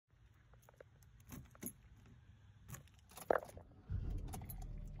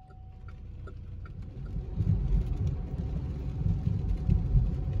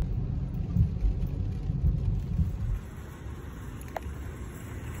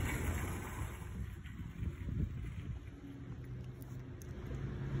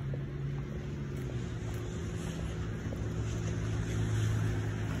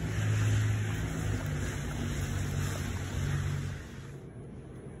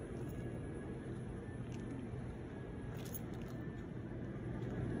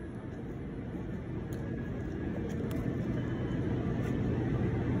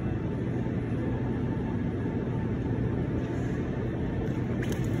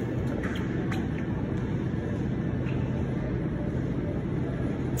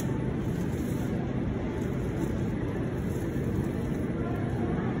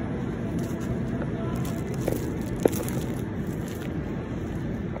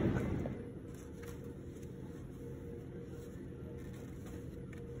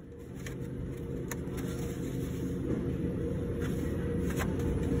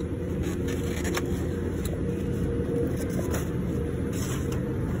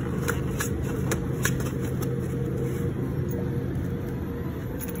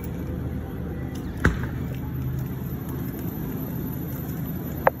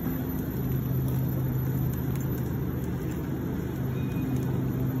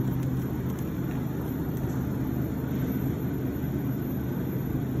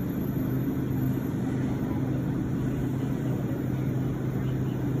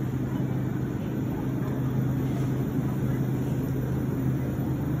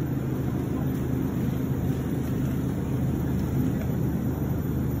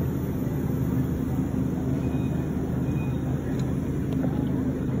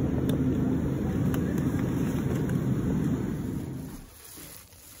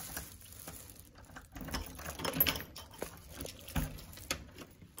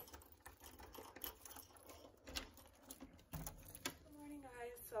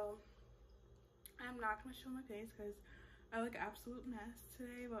not gonna show my face because I look absolute mess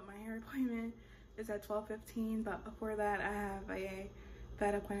today, but my hair appointment is at 12:15. But before that, I have a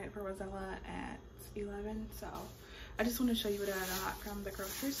vet appointment for Rosella at 11. So I just want to show you what I got from the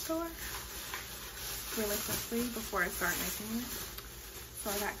grocery store really quickly before I start making it.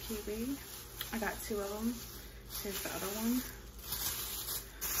 So I got kiwi. I got 2 of them. Here's the other one.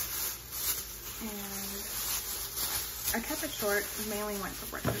 And I kept it short. Mainly went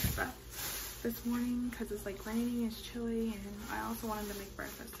for breakfast stuff this morning because it's like rainy, it's chilly, and I also wanted to make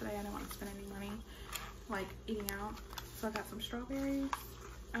breakfast today. I didn't want to spend any money like eating out. So I got some strawberries.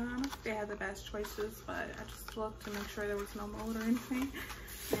 I don't know if they had the best choices, but I just looked to make sure there was no mold or anything,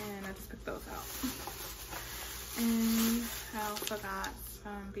 and I just picked those out. And I also got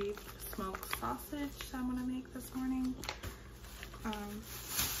some beef smoked sausage that I'm gonna make this morning. I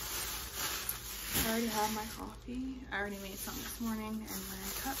already have my coffee. I already made some this morning in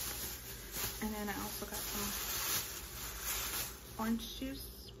my cup. And then I also got some orange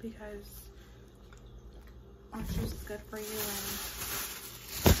juice because orange juice is good for you and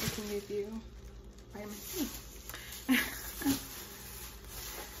it can give you vitamin C.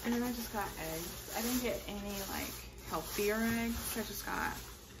 And then I just got eggs. I didn't get any like healthier eggs. I just got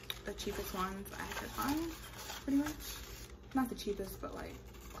the cheapest ones I could find, pretty much. Not the cheapest, but like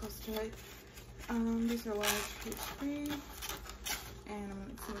close to it. These are large cage-free, and I'm gonna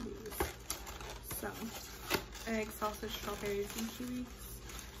make some of these. So, eggs, sausage, strawberries, and kiwis,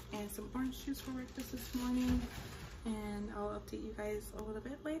 and some orange juice for breakfast this morning. And I'll update you guys a little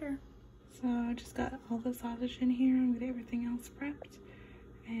bit later. So I just got all the sausage in here and get everything else prepped,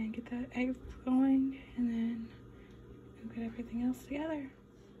 and get the eggs going, and then I'll get everything else together.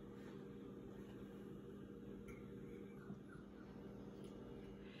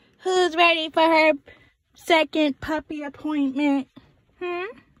 Who's ready for her second puppy appointment?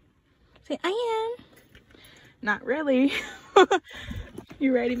 Say, I am. Not really.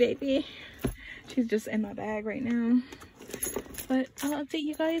 You ready, baby? She's just in my bag right now. But I'll update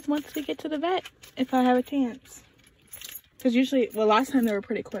you guys once we get to the vet, if I have a chance. Because usually, well, last time they were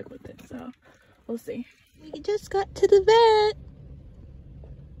pretty quick with it, so we'll see. We just got to the vet.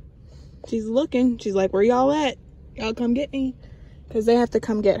 She's looking. She's like, where y'all at? Y'all come get me. Because they have to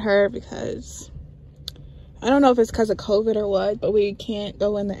come get her because I don't know if it's because of COVID or what, but we can't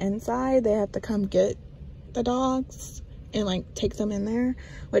go in the inside. They have to come get the dogs and like take them in there,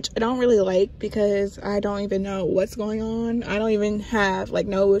 which I don't really like because I don't even know what's going on. I don't even have like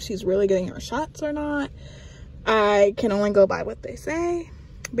know if she's really getting her shots or not. I can only go by what they say,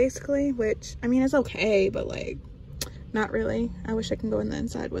 basically, which I mean it's okay, but like not really. I wish I can go in the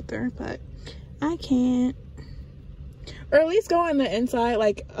inside with her, but I can't. Or at least go in the inside,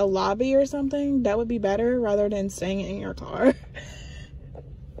 like a lobby or something. That would be better rather than staying in your car.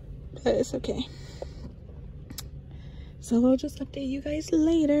 But it's okay. So we'll just update you guys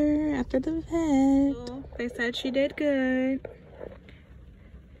later after the vet. They said she did good.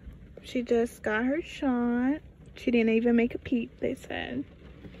 She just got her shot. She didn't even make a peep, they said.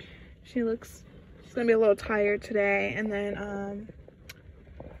 She's gonna be a little tired today. And then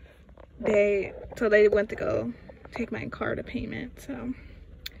they went to go take my car to payment. So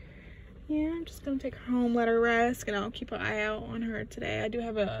yeah, I'm just gonna take her home, let her rest, and I'll keep an eye out on her today. I do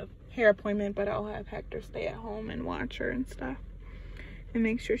have a hair appointment, but I'll have Hector stay at home and watch her and stuff and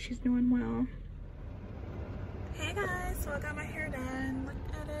make sure she's doing well. Hey guys, so I got my hair done.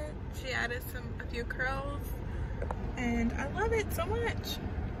 Look at it. She added a few curls and I love it so much.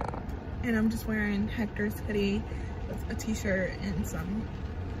 And I'm just wearing Hector's hoodie with a t-shirt and some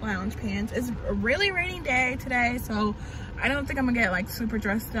lounge pants. It's a really rainy day today, so I don't think I'm gonna get like super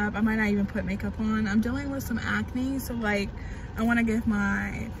dressed up. I might not even put makeup on. I'm dealing with some acne, so like I want to give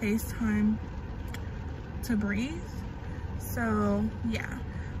my face time to breathe. So yeah,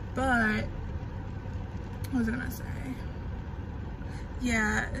 but what was I gonna say?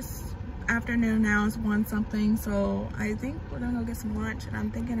 Yeah, it's afternoon now. It's 1 something, so I think we're gonna go get some lunch, and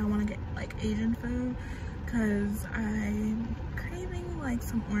I'm thinking I want to get like Asian food because I'm craving like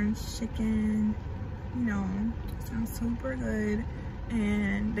some orange chicken. You know, it sounds super good,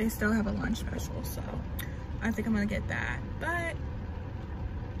 and they still have a lunch special, so I think I'm gonna get that. But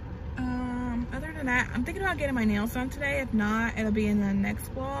other than that, I'm thinking about getting my nails done today. If not, it'll be in the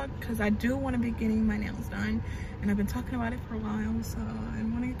next vlog because I do want to be getting my nails done, and I've been talking about it for a while, so I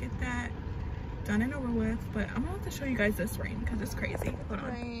want to get that done and over with. But I'm gonna have to show you guys this rain because it's crazy. Hold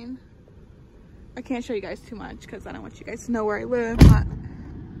on. Rain. I can't show you guys too much because I don't want you guys to know where I live, but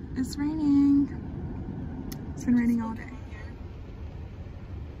it's raining. It's been raining all day.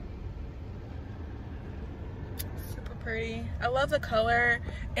 Super pretty. I love the color.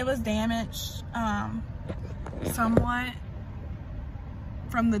 It was damaged somewhat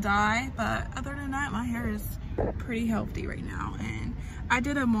from the dye, but other than that, my hair is pretty healthy right now. And I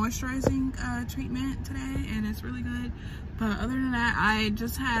did a moisturizing treatment today, and it's really good. But other than that, I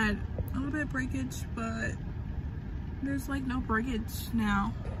just had a little bit of breakage, but there's like no breakage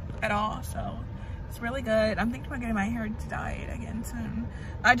now at all, so it's really good. I'm thinking about getting my hair dyed again soon.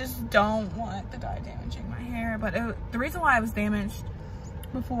 I just don't want the dye damaging my hair, but the reason why it was damaged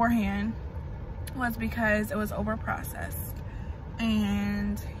beforehand was because it was over processed.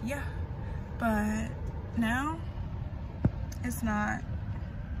 And yeah, but now it's not.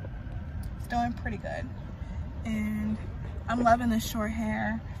 It's doing pretty good, and I'm loving the short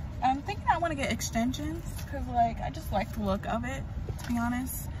hair. I'm thinking I want to get extensions because like I just like the look of it, to be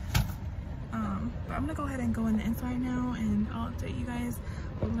honest. But I'm gonna go ahead and go in the inside now, and I'll update you guys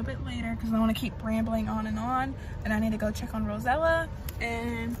a little bit later because I want to keep rambling on, and I need to go check on Rosella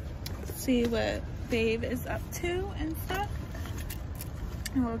and see what Babe is up to and stuff.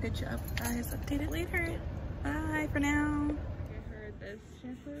 And we'll get you guys updated later. Bye for now. I heard this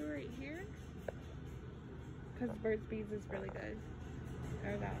shampoo right here because Burt's Bees is really good.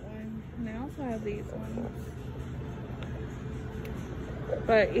 Or that one. And I also have these ones.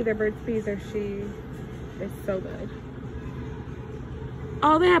 But either Burt's Bees or She is so good.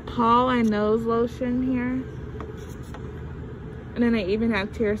 Oh, they have paw and nose lotion here. And then they even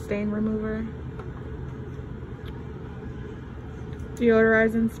have tear stain remover.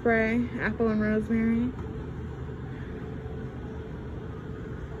 Deodorizing spray, apple and rosemary.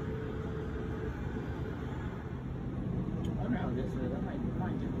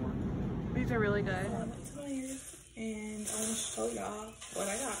 These are really good. And I will show y'all what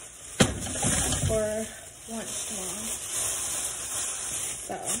I got for lunch tomorrow.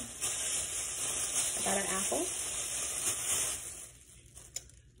 So, I got an apple.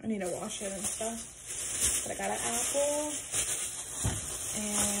 I need to wash it and stuff. But I got an apple.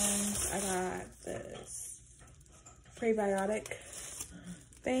 And I got this prebiotic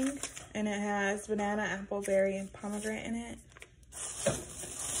thing. And it has banana, apple, berry, and pomegranate in it.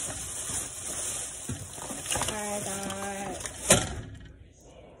 I got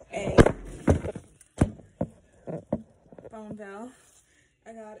a bone veil.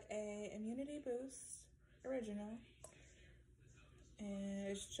 I got a immunity boost original, and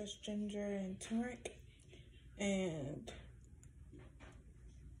it's just ginger and turmeric, and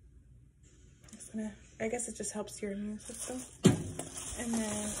I guess it just helps your immune system. And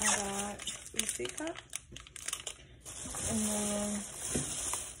then I got Lucy cup, and then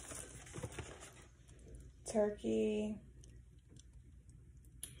turkey.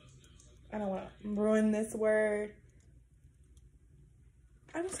 I don't want to ruin this word.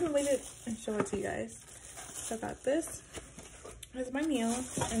 I'm just gonna leave it and show it to you guys. So I got this as my meal,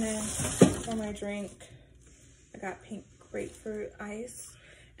 and then for my drink, I got pink grapefruit ice.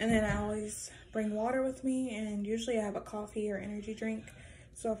 And then I always bring water with me, and usually I have a coffee or energy drink.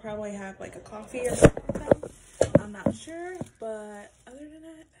 So I'll probably have like a coffee or something. I'm not sure, but other than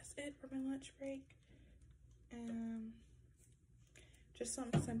that, that's it for my lunch break. Just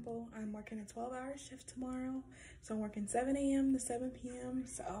something simple. I'm working a 12-hour shift tomorrow, so I'm working 7 a.m. to 7 p.m.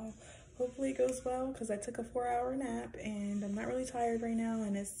 So hopefully it goes well, because I took a 4-hour nap and I'm not really tired right now,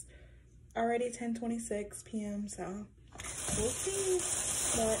 and it's already 10:26 p.m. so we'll see.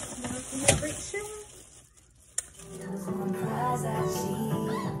 But I'm working a great show.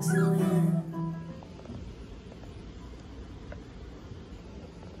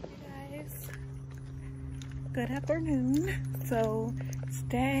 Good afternoon. So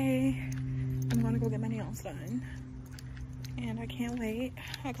today I'm gonna go get my nails done, and I can't wait.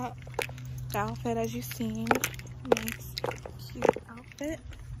 I got the outfit as you've seen. Nice cute outfit.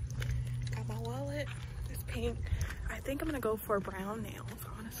 Got my wallet. It's pink. I think I'm gonna go for brown nails,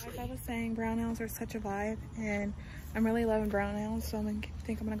 honestly. Like I was saying, brown nails are such a vibe, and I'm really loving brown nails, so I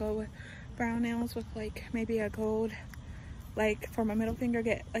think I'm gonna go with brown nails with like maybe a gold, like for my middle finger,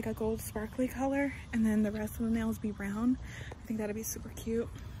 get like a gold sparkly color, and then the rest of the nails be brown. I think that'd be super cute.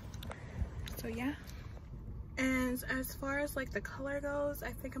 So yeah. And as far as like the color goes,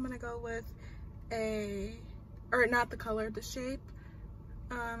 I think I'm gonna go with or not the color, the shape.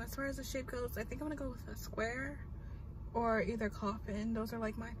 As far as the shape goes, I think I'm gonna go with a square or either coffin. Those are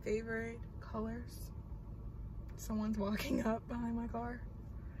like my favorite colors. Someone's walking up behind my car.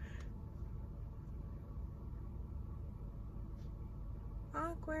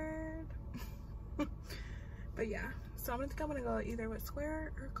 Awkward. But yeah, so I'm gonna go either with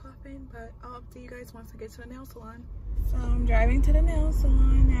square or coffin, but I'll update you guys once I get to the nail salon. So I'm driving to the nail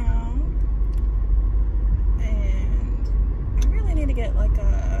salon now, and I really need to get like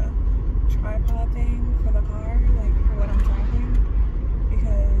a tripod thing for the car, like for what I'm driving,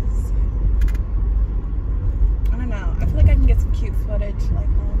 because I don't know, I feel like I can get some cute footage like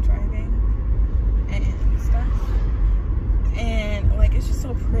while I'm driving and stuff, and like it's just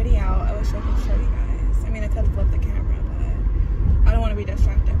so pretty out. I wish I could show you guys. I mean, I could flip the camera, but I don't want to be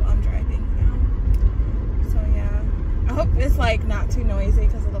distracted while I'm driving, you know. So yeah, I hope it's like not too noisy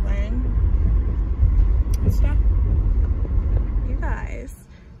because of the wind and stuff. You guys,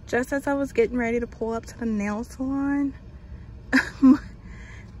 just as I was getting ready to pull up to the nail salon,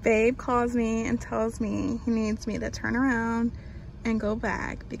 babe calls me and tells me he needs me to turn around and go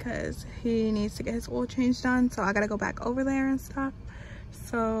back because he needs to get his oil change done. So I gotta go back over there and stuff.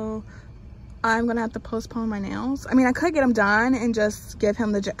 So I'm gonna have to postpone my nails. I mean, I could get them done and just give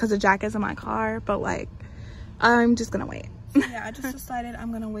him the, because the jacket's in my car, but like, I'm just gonna wait. Yeah, I just decided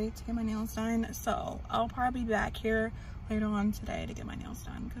I'm gonna wait to get my nails done. So I'll probably be back here later on today to get my nails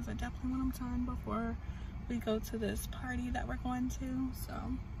done because I definitely want them done before we go to this party that we're going to. So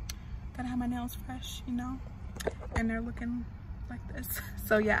gotta have my nails fresh, you know, and they're looking like this.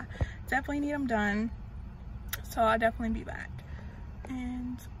 So yeah, definitely need them done. So I'll definitely be back,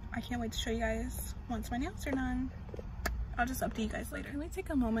 and I can't wait to show you guys once my nails are done. I'll just update you guys later. Let me take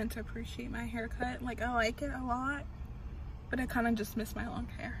a moment to appreciate my haircut. Like, I like it a lot, but I kind of just miss my long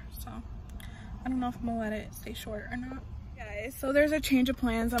hair. So I don't know if I'm gonna let it stay short or not. Guys, so there's a change of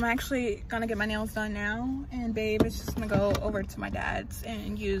plans. I'm actually gonna get my nails done now, and babe is just gonna go over to my dad's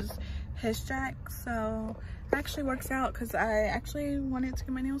and use his jack. So it actually works out because I actually wanted to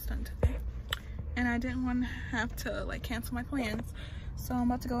get my nails done today, and I didn't want to have to like cancel my plans. So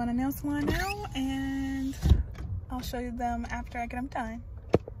I'm about to go in a nail salon now, and I'll show you them after I get them done.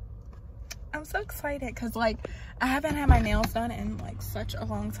 I'm so excited because like I haven't had my nails done in like such a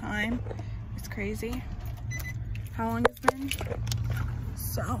long time. It's crazy how long it's been.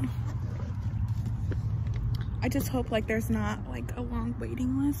 So I just hope like there's not like a long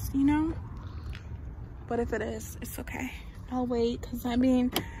waiting list, you know, but if it is, it's okay. I'll wait because I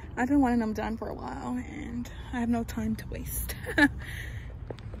mean, I've been wanting them done for a while and I have no time to waste.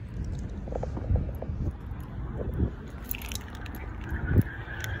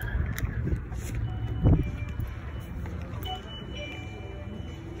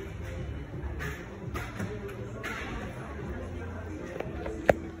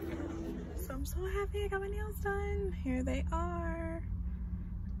 I'm so happy I got my nails done. Here they are.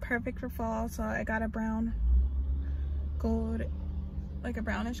 Perfect for fall. So I got a brown gold, like a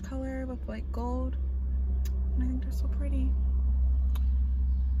brownish color with like gold, and I think they're so pretty.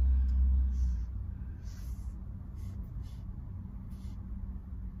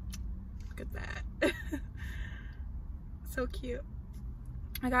 Look at that. So cute.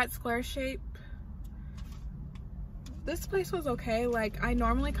 I got square shape. This place was okay. Like, I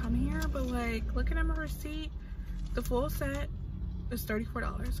normally come here, but like looking at my receipt, the full set is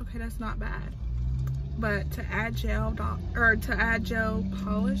 $34. Okay, that's not bad. But to add gel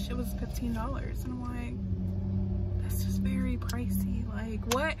polish, it was $15, and I'm like, that's just very pricey.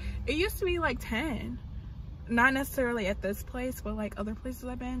 Like, what? It used to be like 10. Not necessarily at this place, but like other places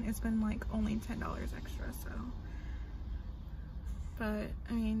I've been, it's been like only $10 extra. So, but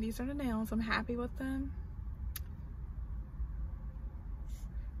I mean, these are the nails. I'm happy with them.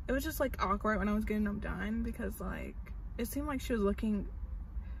 It was just like awkward when I was getting them done because like it seemed like she was looking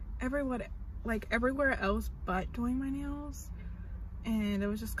everywhere else but doing my nails, and it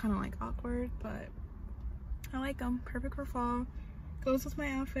was just kind of like awkward. But I like them. Perfect for fall. Goes with my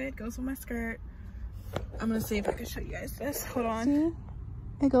outfit, goes with my skirt. I'm gonna see if I can show you guys this. Hold on.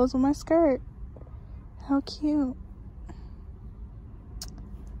 See? It goes with my skirt. How cute.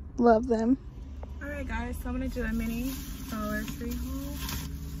 Love them. All right guys, so I'm gonna do a mini Dollar Tree haul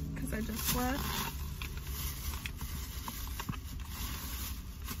because I just left.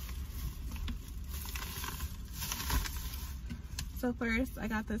 So first, I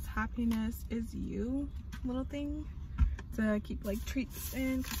got this Happiness Is You little thing to keep like treats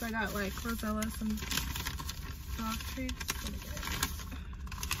in because I got like Rosella some dog treats. Let me get it.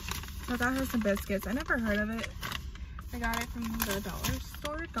 So I got her some biscuits. I never heard of it. I got it from the dollar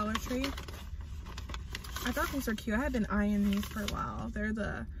store, Dollar Tree. I thought these were cute. I had been eyeing these for a while. They're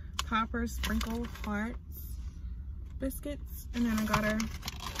the Popper Sprinkle Hearts biscuits. And then I got her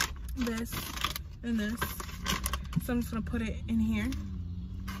this and this. So I'm just gonna put it in here.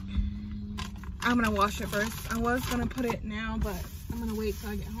 I'm gonna wash it first. I was gonna put it now, but I'm gonna wait till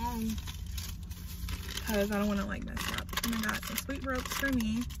I get home because I don't wanna like mess it up. And I got some sweet ropes for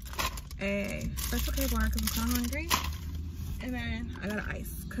me, a Special K bar because I'm kind of hungry, and then I got an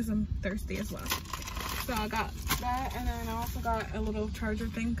ice because I'm thirsty as well. So I got that, and then I also got a little charger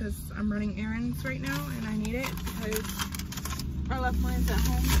thing because I'm running errands right now and I need it because I left mine at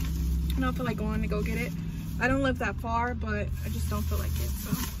home. I don't feel like going to go get it. I don't live that far, but I just don't feel like it, so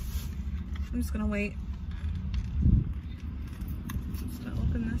I'm just gonna wait. Just gonna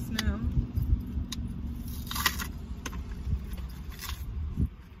open this now.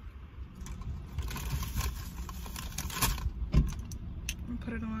 And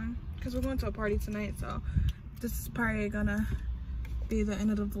put it on because we're going to a party tonight, so this is probably gonna be the end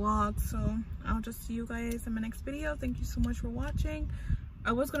of the vlog. So I'll just see you guys in my next video. Thank you so much for watching.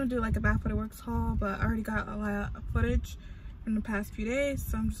 I was gonna do like a Bath Body Works haul, but I already got a lot of footage from the past few days,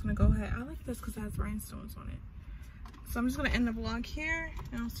 so I'm just gonna go ahead. I like this because it has rhinestones on it. So I'm just gonna end the vlog here,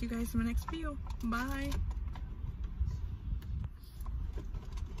 and I'll see you guys in my next video. Bye.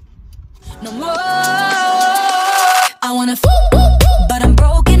 No more.